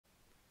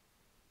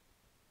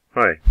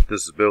Hi,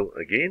 this is Bill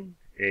again,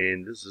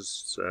 and this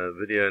is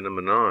video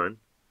number 9.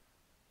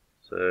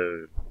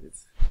 So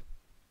it's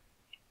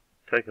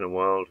taken a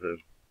while to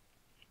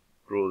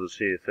draw this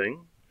here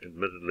thing.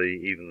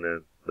 Admittedly, even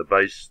the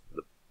base,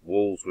 the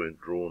walls weren't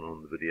drawn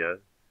on the video.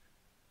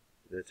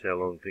 That's how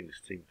long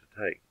things seem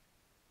to take.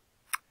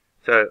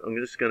 So I'm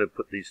just going to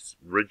put these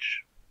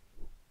ridge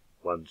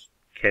ones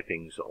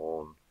cappings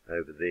on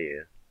over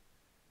there,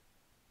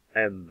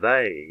 and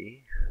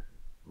they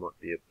might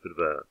be a bit of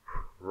a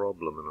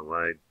problem in a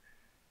way.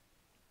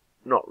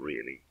 Not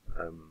really,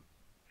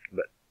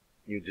 but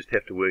you just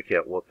have to work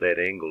out what that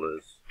angle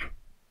is.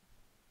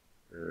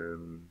 I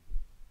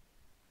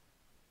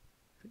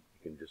think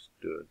you can just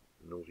do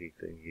a naughty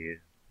thing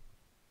here.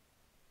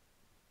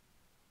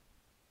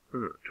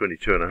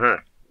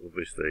 22.5,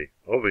 obviously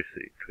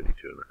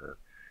 22.5.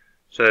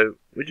 So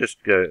we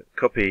just go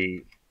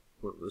copy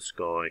this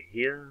guy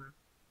here,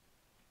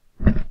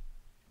 and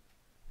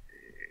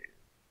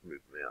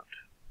move him out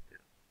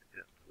to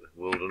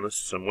the wilderness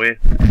somewhere,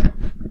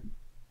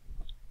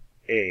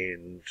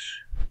 and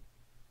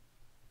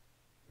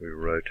we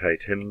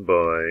rotate him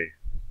by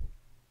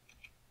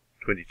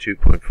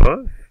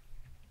 22.5.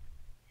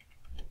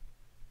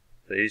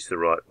 So he's the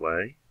right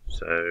way.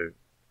 So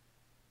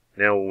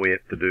now all we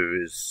have to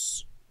do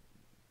is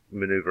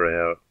maneuver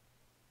our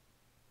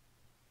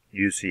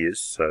UCS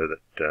so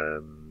that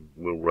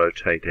we'll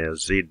rotate our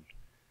Z.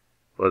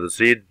 Well, the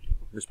Z,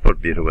 there's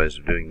probably better ways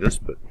of doing this,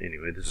 but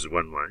anyway, this is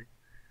one way.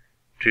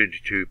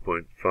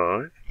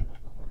 22.5.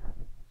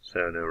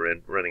 So now we're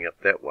running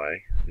up that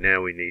way.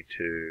 Now we need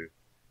to,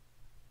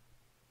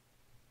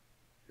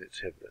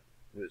 let's have that.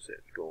 Where's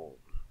that gone?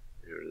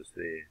 There it is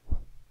there.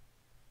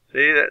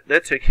 See,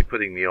 that's actually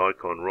putting the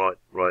icon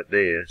right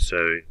there.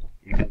 So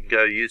you can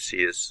go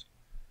UCS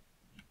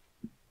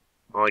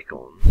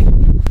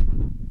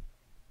icon,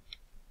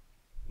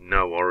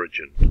 no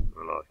origin.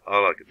 I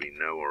like it being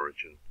no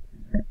origin,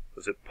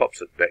 because it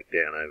pops it back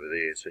down over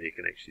there so you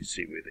can actually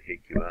see where the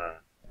heck you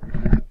are.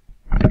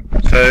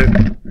 So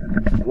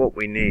what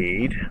we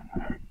need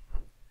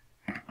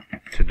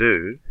to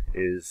do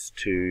is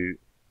to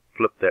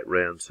flip that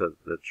round so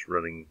that it's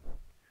running,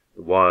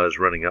 the wire's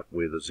running up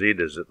where the Z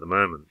is at the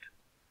moment.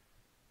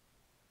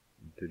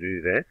 To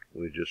do that,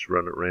 we just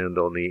run it round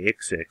on the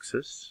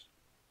x-axis.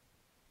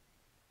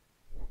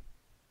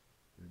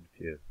 And if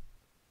you're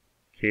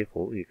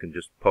careful, you can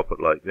just pop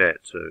it like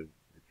that so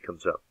it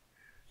comes up.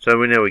 So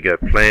now we go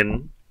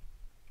plan,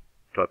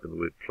 type in the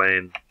word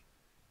plan,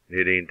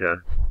 hit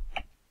enter.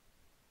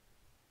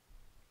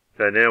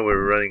 So now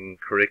we're running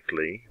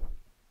correctly,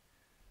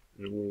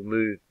 and we'll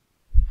move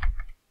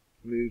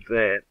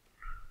that,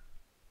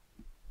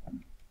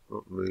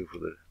 not move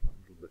with it.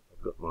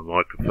 I've got my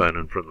microphone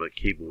in front of the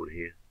keyboard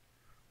here.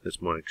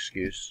 That's my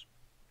excuse.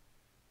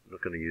 I'm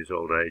not going to use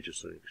old age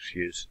as an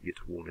excuse. It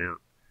gets worn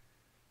out.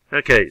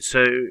 Okay,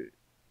 so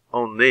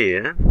on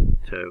there,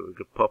 so we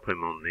could pop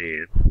him on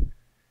there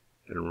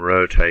and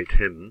rotate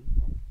him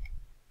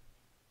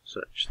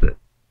such that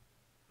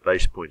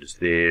base point is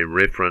there,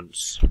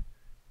 reference.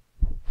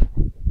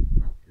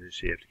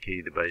 So you have to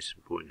key the base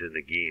point in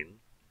again,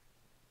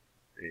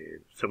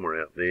 and somewhere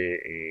out there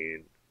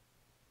and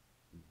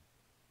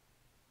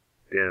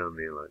down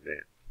there like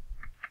that.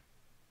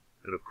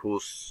 And of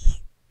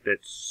course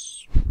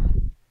that's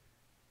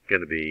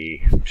going to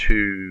be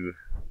 2.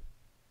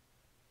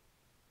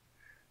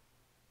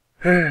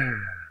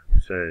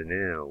 So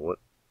now what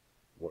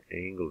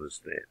angle is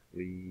that?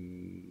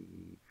 We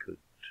could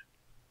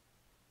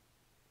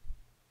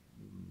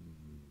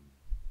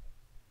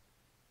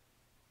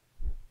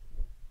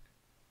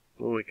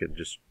well, we can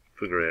just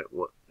figure out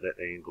what that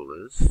angle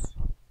is.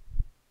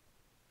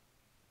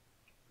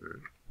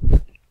 And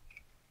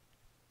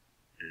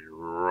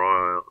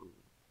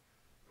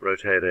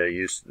rotate our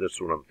use. That's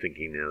what I'm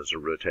thinking now, is to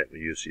rotate my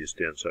UCS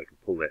down so I can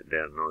pull that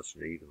down nice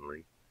and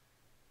evenly.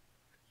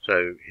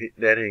 So hit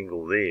that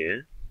angle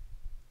there,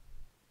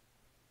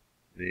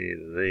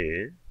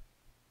 there,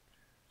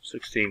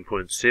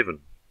 16.7.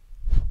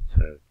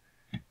 So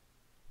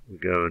we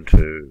go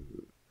into,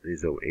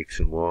 these are X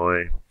and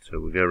Y, so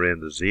we go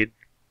around the Z,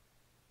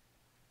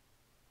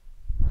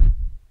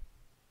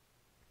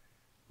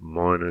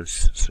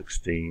 minus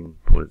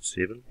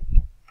 16.7.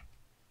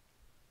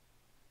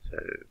 So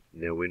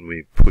now when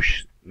we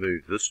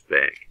move this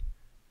back,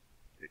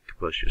 it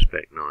pushes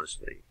back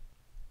nicely.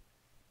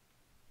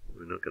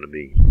 We're not going to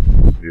be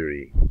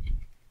very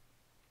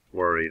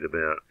worried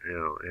about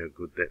how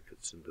good that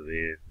fits into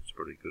there. It's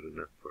probably good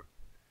enough for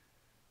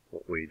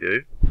what we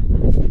do.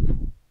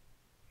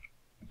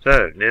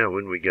 So now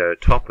when we go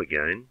top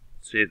again,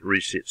 see, it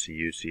resets the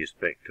UCS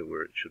back to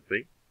where it should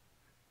be.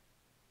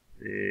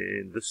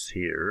 And this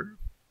here,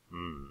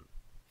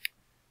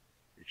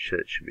 it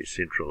should be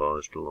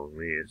centralized along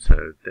there,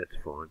 so that's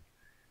fine.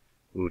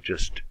 We'll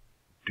just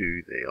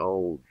do the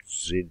old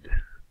Z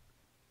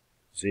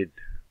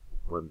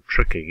one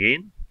trick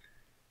again.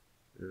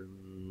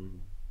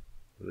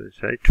 What did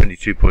I say?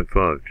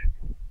 22.5.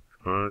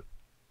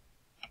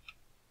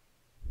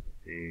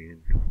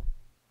 And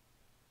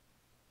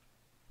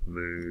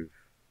move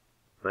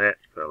that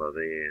fella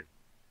there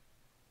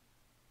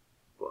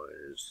by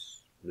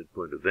his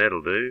midpoint of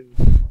that'll do,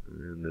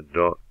 and the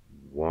dot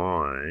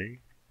y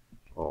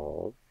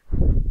of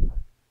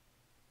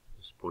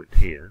this point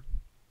here.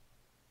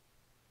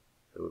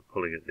 So we're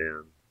pulling it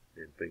down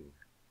and bing.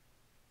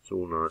 It's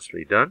all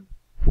nicely done.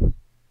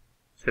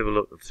 Let's have a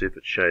look and see if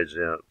it shades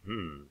out.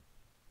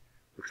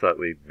 Looks like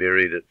we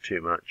buried it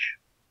too much.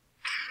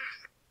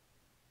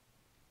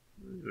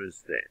 Where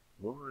is that?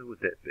 Why would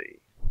that be?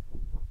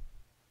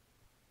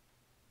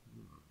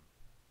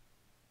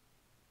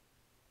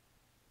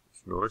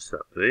 It's nice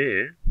up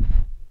there.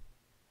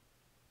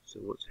 So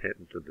what's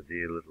happened to the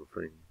dear little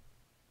thing?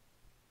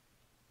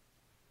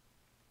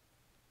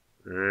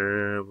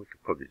 We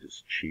could probably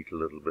just cheat a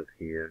little bit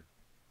here.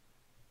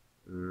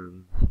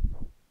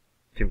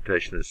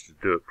 Temptation is to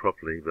do it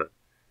properly, but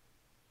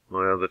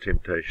my other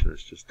temptation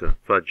is just to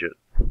fudge it.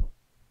 Let's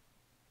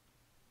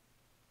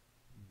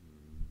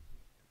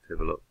have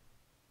a look.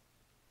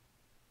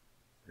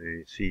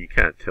 You see, you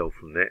can't tell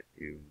from that.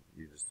 You're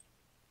just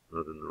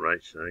not in the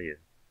race, are you?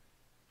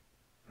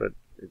 But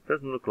it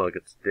doesn't look like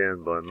it's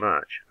down by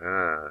much.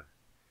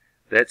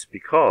 That's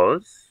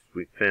because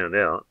we found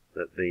out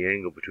that the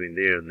angle between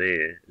there and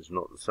there is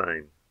not the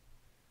same.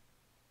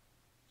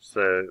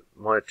 So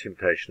my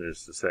temptation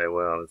is to say,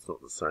 well, it's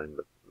not the same,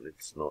 but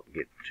let's not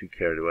get too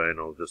carried away, and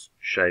I'll just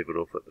shave it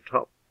off at the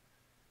top.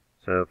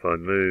 So if I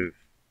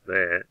move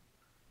that,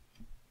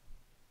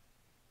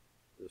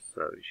 just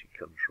so she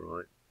comes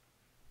right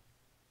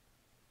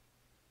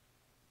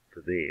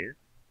to there.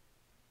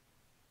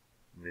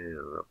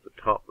 Now up the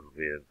top it'll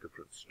be a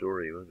different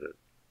story, won't it?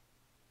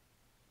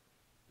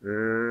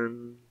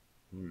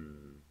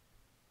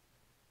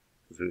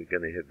 Because we're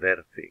going to have that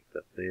effect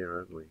up there,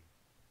 aren't we?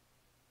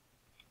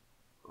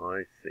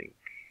 I think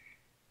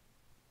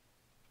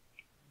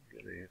what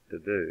I'm going to have to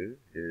do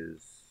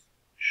is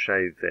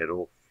shave that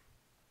off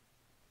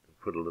and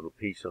put a little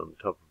piece on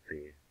top of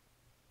there.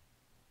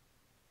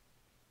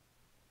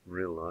 In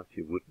real life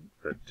you wouldn't,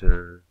 but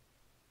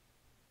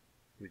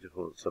we just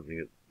want something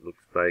that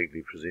looks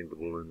vaguely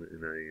presentable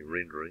in a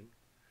rendering.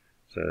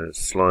 So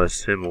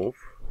slice him off,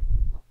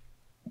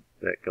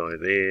 that guy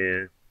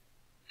there,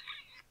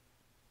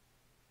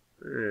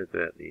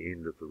 about the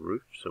end of the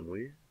roof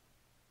somewhere.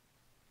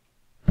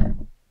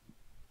 And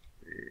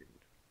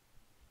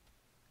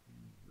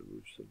the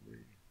roof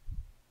somewhere.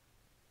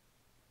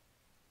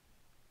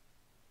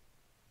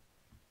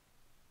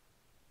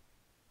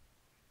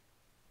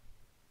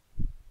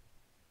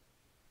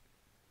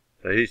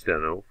 So he's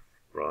done off,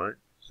 right?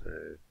 So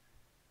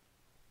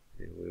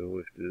yeah, we all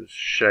have to just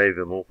shave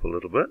him off a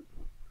little bit.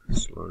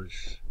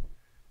 Slice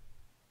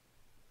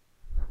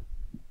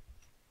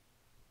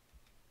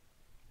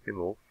him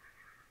off.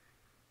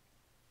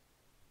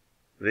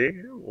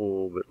 There,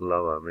 or a bit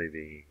lower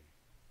maybe.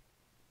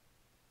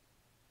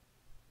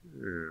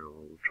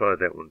 We'll try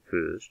that one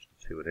first and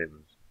see what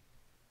happens.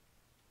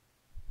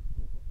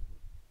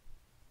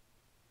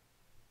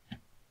 A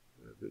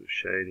bit of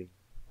shading.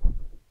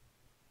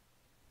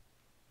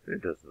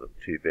 It doesn't look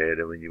too bad.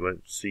 I mean, you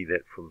won't see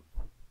that from,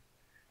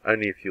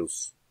 only if you're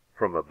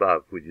from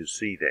above would you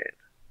see that.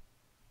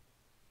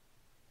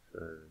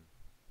 So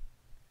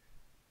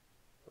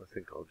I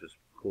think I'll just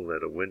call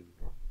that a win.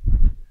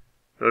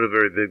 Not a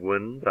very big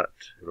win,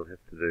 but it'll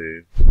have to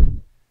do.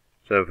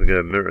 So if we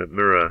go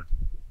mirror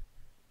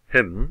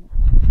him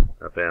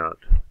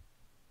about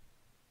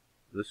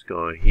this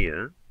guy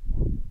here,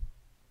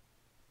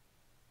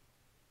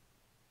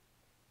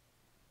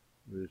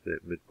 where's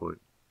that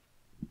midpoint?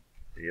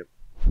 Yep.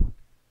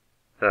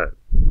 So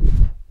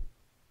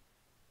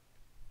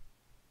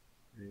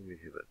there we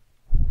have it.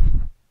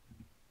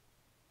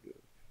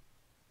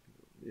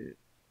 Yeah.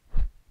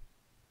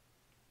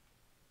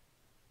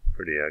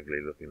 Pretty ugly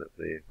looking up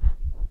there,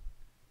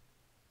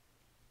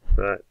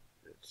 but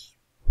that's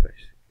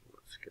basically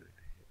what's going to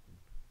happen.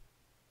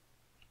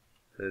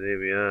 So there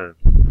we are.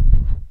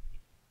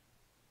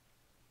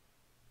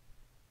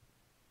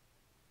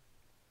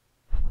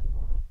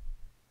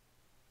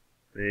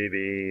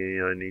 Maybe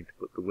I need to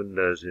put the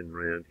windows in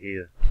round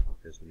here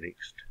as the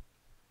next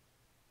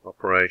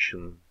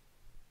operation.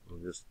 I'll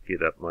just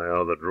get up my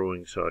other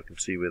drawing so I can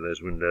see where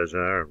those windows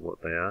are and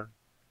what they are.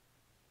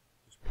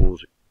 Just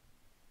pause it.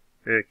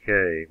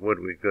 Okay, what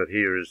we've got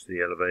here is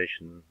the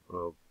elevation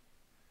of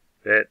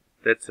that.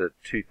 That's a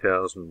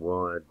 2000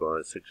 wide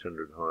by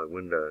 600 high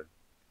window.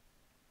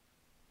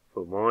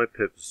 For my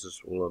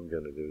purposes, all I'm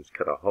going to do is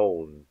cut a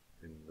hole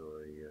in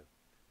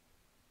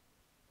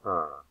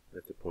my,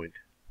 that's a point.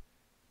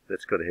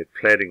 That's got to have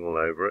cladding all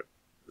over it,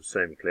 the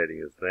same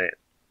cladding as that.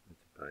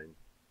 That's a pain.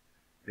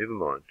 Never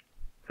mind.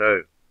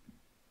 So,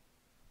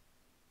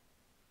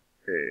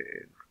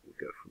 and we'll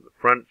go from the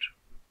front,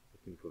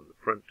 looking from the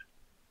front,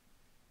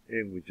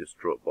 and we just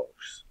draw a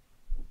box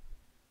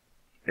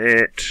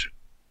at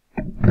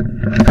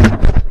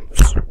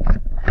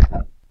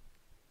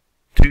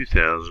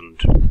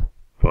 2000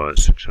 by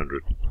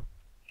 600,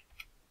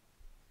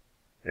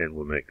 and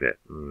we'll make that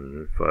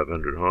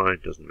 500 high.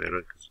 Doesn't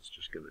matter because it's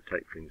just going to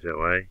take things our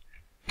way.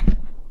 And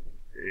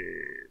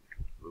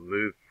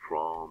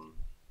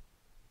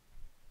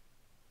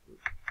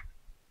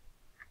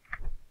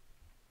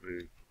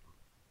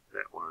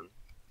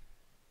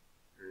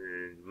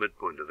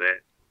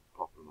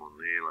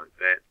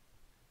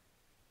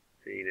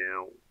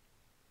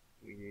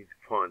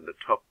find the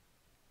top,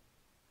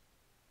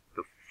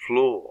 the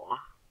floor.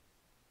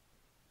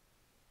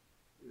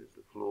 Where's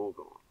the floor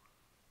gone?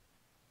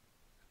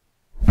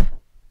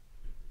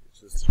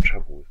 This is the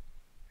trouble with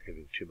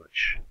having too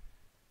much.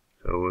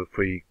 So if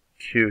we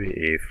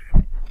QF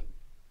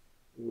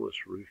all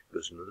this roof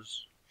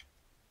business,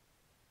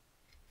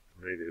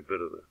 maybe a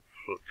bit of the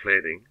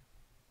cladding,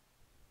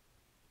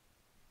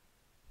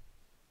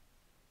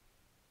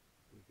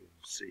 you can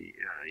see,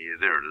 yeah,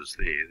 there it is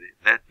there.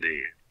 That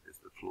there is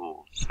the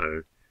floor.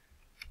 So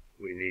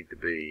we need to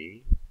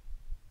be,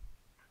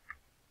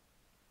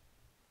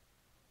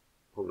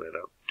 pull that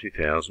up,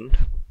 2000.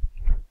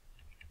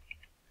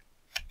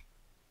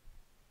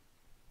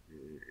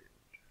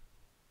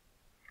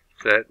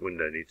 So that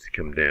window needs to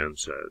come down,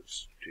 so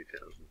it's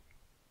 2000.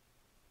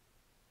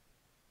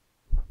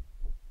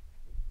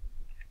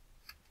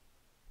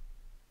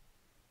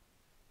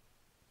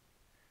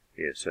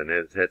 Yeah, so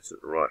now that's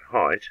at the right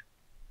height.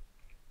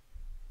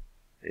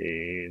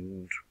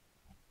 And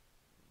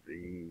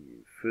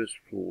the first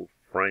floor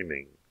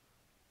framing,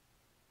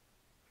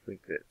 I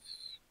think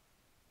that's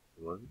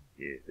the one.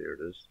 Yeah, there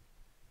it is.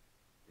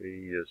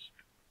 We just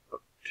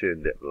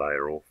turned that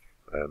layer off.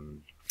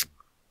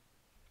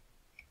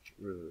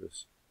 Rid of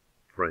this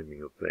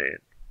framing of that.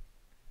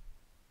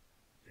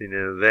 See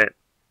now that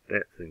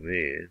thing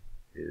there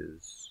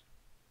is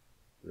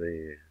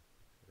there.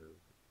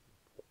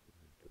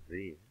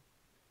 There.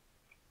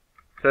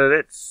 So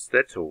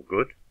that's all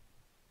good.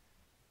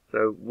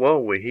 So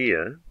while we're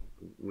here,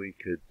 we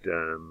could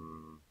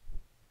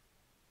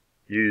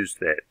use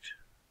that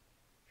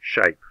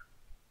shape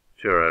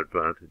to our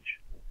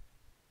advantage.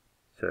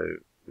 So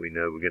we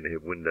know we're going to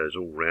have windows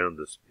all round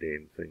this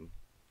damn thing.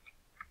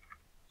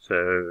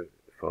 So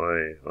if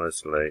I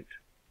isolate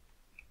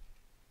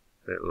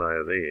that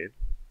layer there,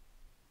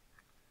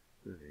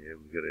 yeah,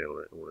 we've got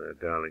all our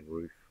darling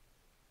roof.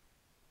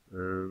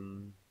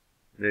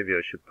 Maybe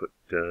I should put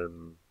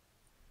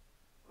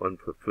one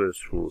for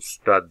first floor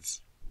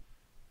studs.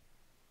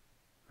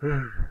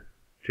 Too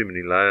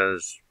many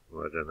layers.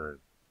 Well, I don't know.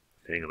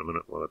 Hang on a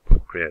minute while I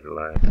create a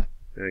layer.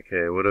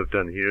 Okay, what I've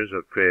done here is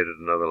I've created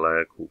another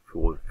layer called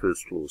for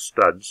first floor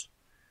studs.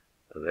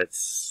 And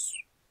that's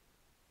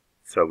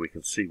so we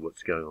can see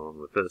what's going on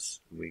with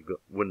this. We've got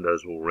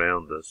windows all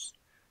around this.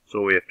 So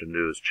all we have to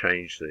do is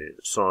change the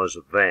size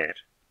of that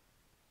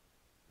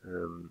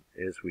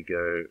as we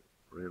go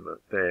around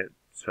like that.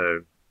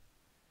 So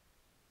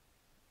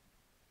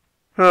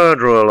I'll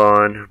draw a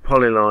line,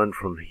 polyline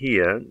from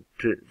here,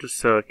 just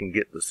so I can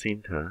get the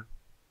center.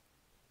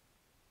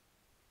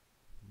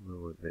 I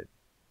want that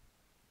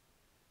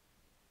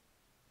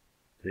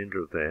center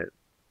of that,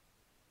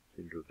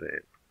 center of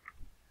that.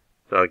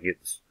 So I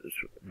get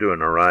do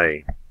an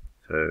array.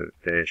 So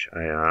dash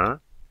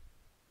AR,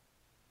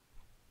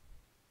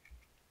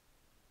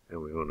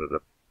 and we wanted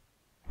a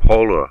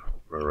polar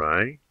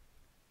array.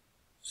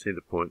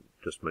 Center point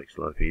just makes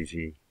life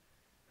easy.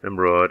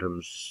 Number of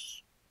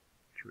items,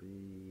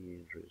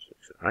 3,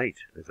 6, 8.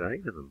 There's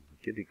 8 of them.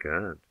 Giddy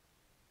card.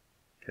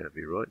 Can't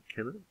be right,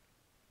 can it?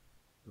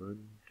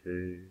 1,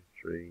 2,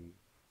 3,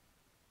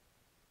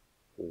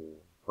 4,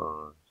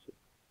 5, 6,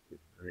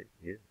 7, 8.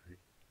 Yeah,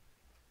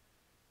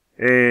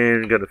 8.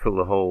 And got to fill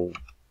the whole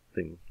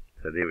thing.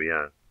 So there we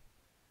are.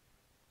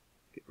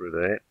 Get rid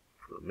of that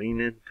for the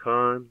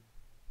meantime.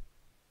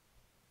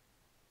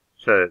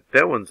 So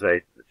that one's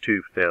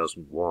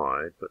 2,000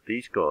 wide, but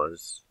these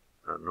guys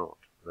are not.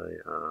 They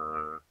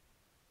are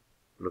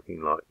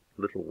looking like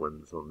little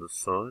ones on this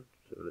side.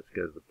 So let's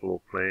go to the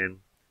floor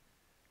plan.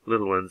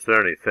 Little ones, they're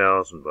only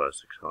 1,000 by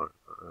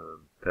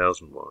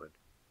 1,000 wide.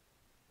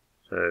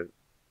 So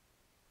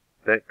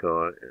that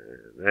guy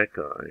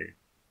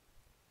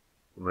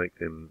will make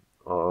them.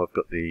 Oh, I've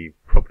got the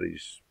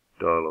properties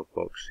dialog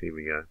box. Here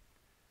we go.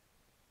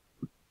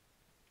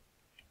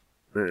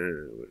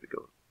 Where'd it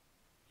go?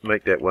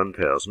 Make that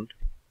 1,000.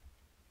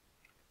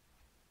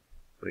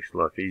 Makes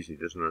life easy,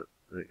 doesn't it?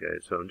 Okay,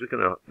 so I'm just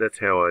gonna. That's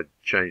how I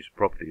change the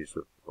properties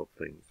of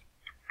things.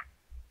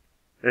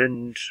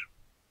 And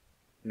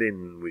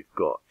then we've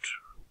got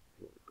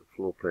the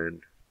floor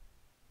plan.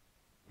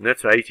 And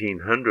that's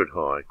 1,800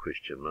 high,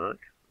 question mark.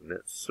 And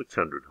that's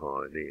 600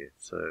 high there.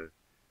 So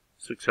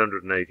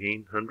 600 and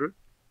 1,800.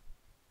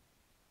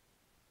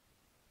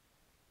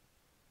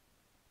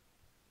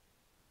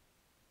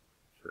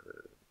 So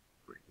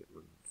make it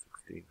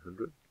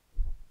 1,600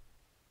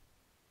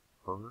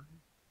 high.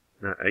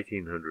 No,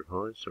 1,800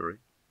 high, sorry.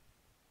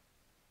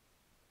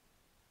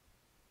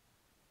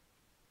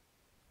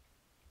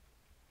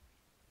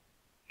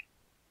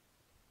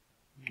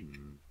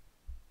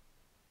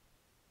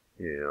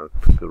 Yeah, I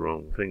picked the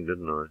wrong thing,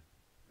 didn't I?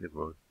 Never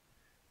mind.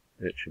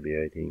 That should be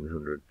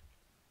 1,800.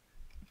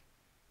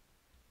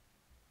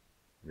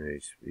 Now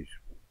he's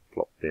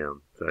flopped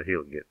down, so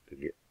he'll get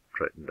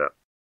straightened up.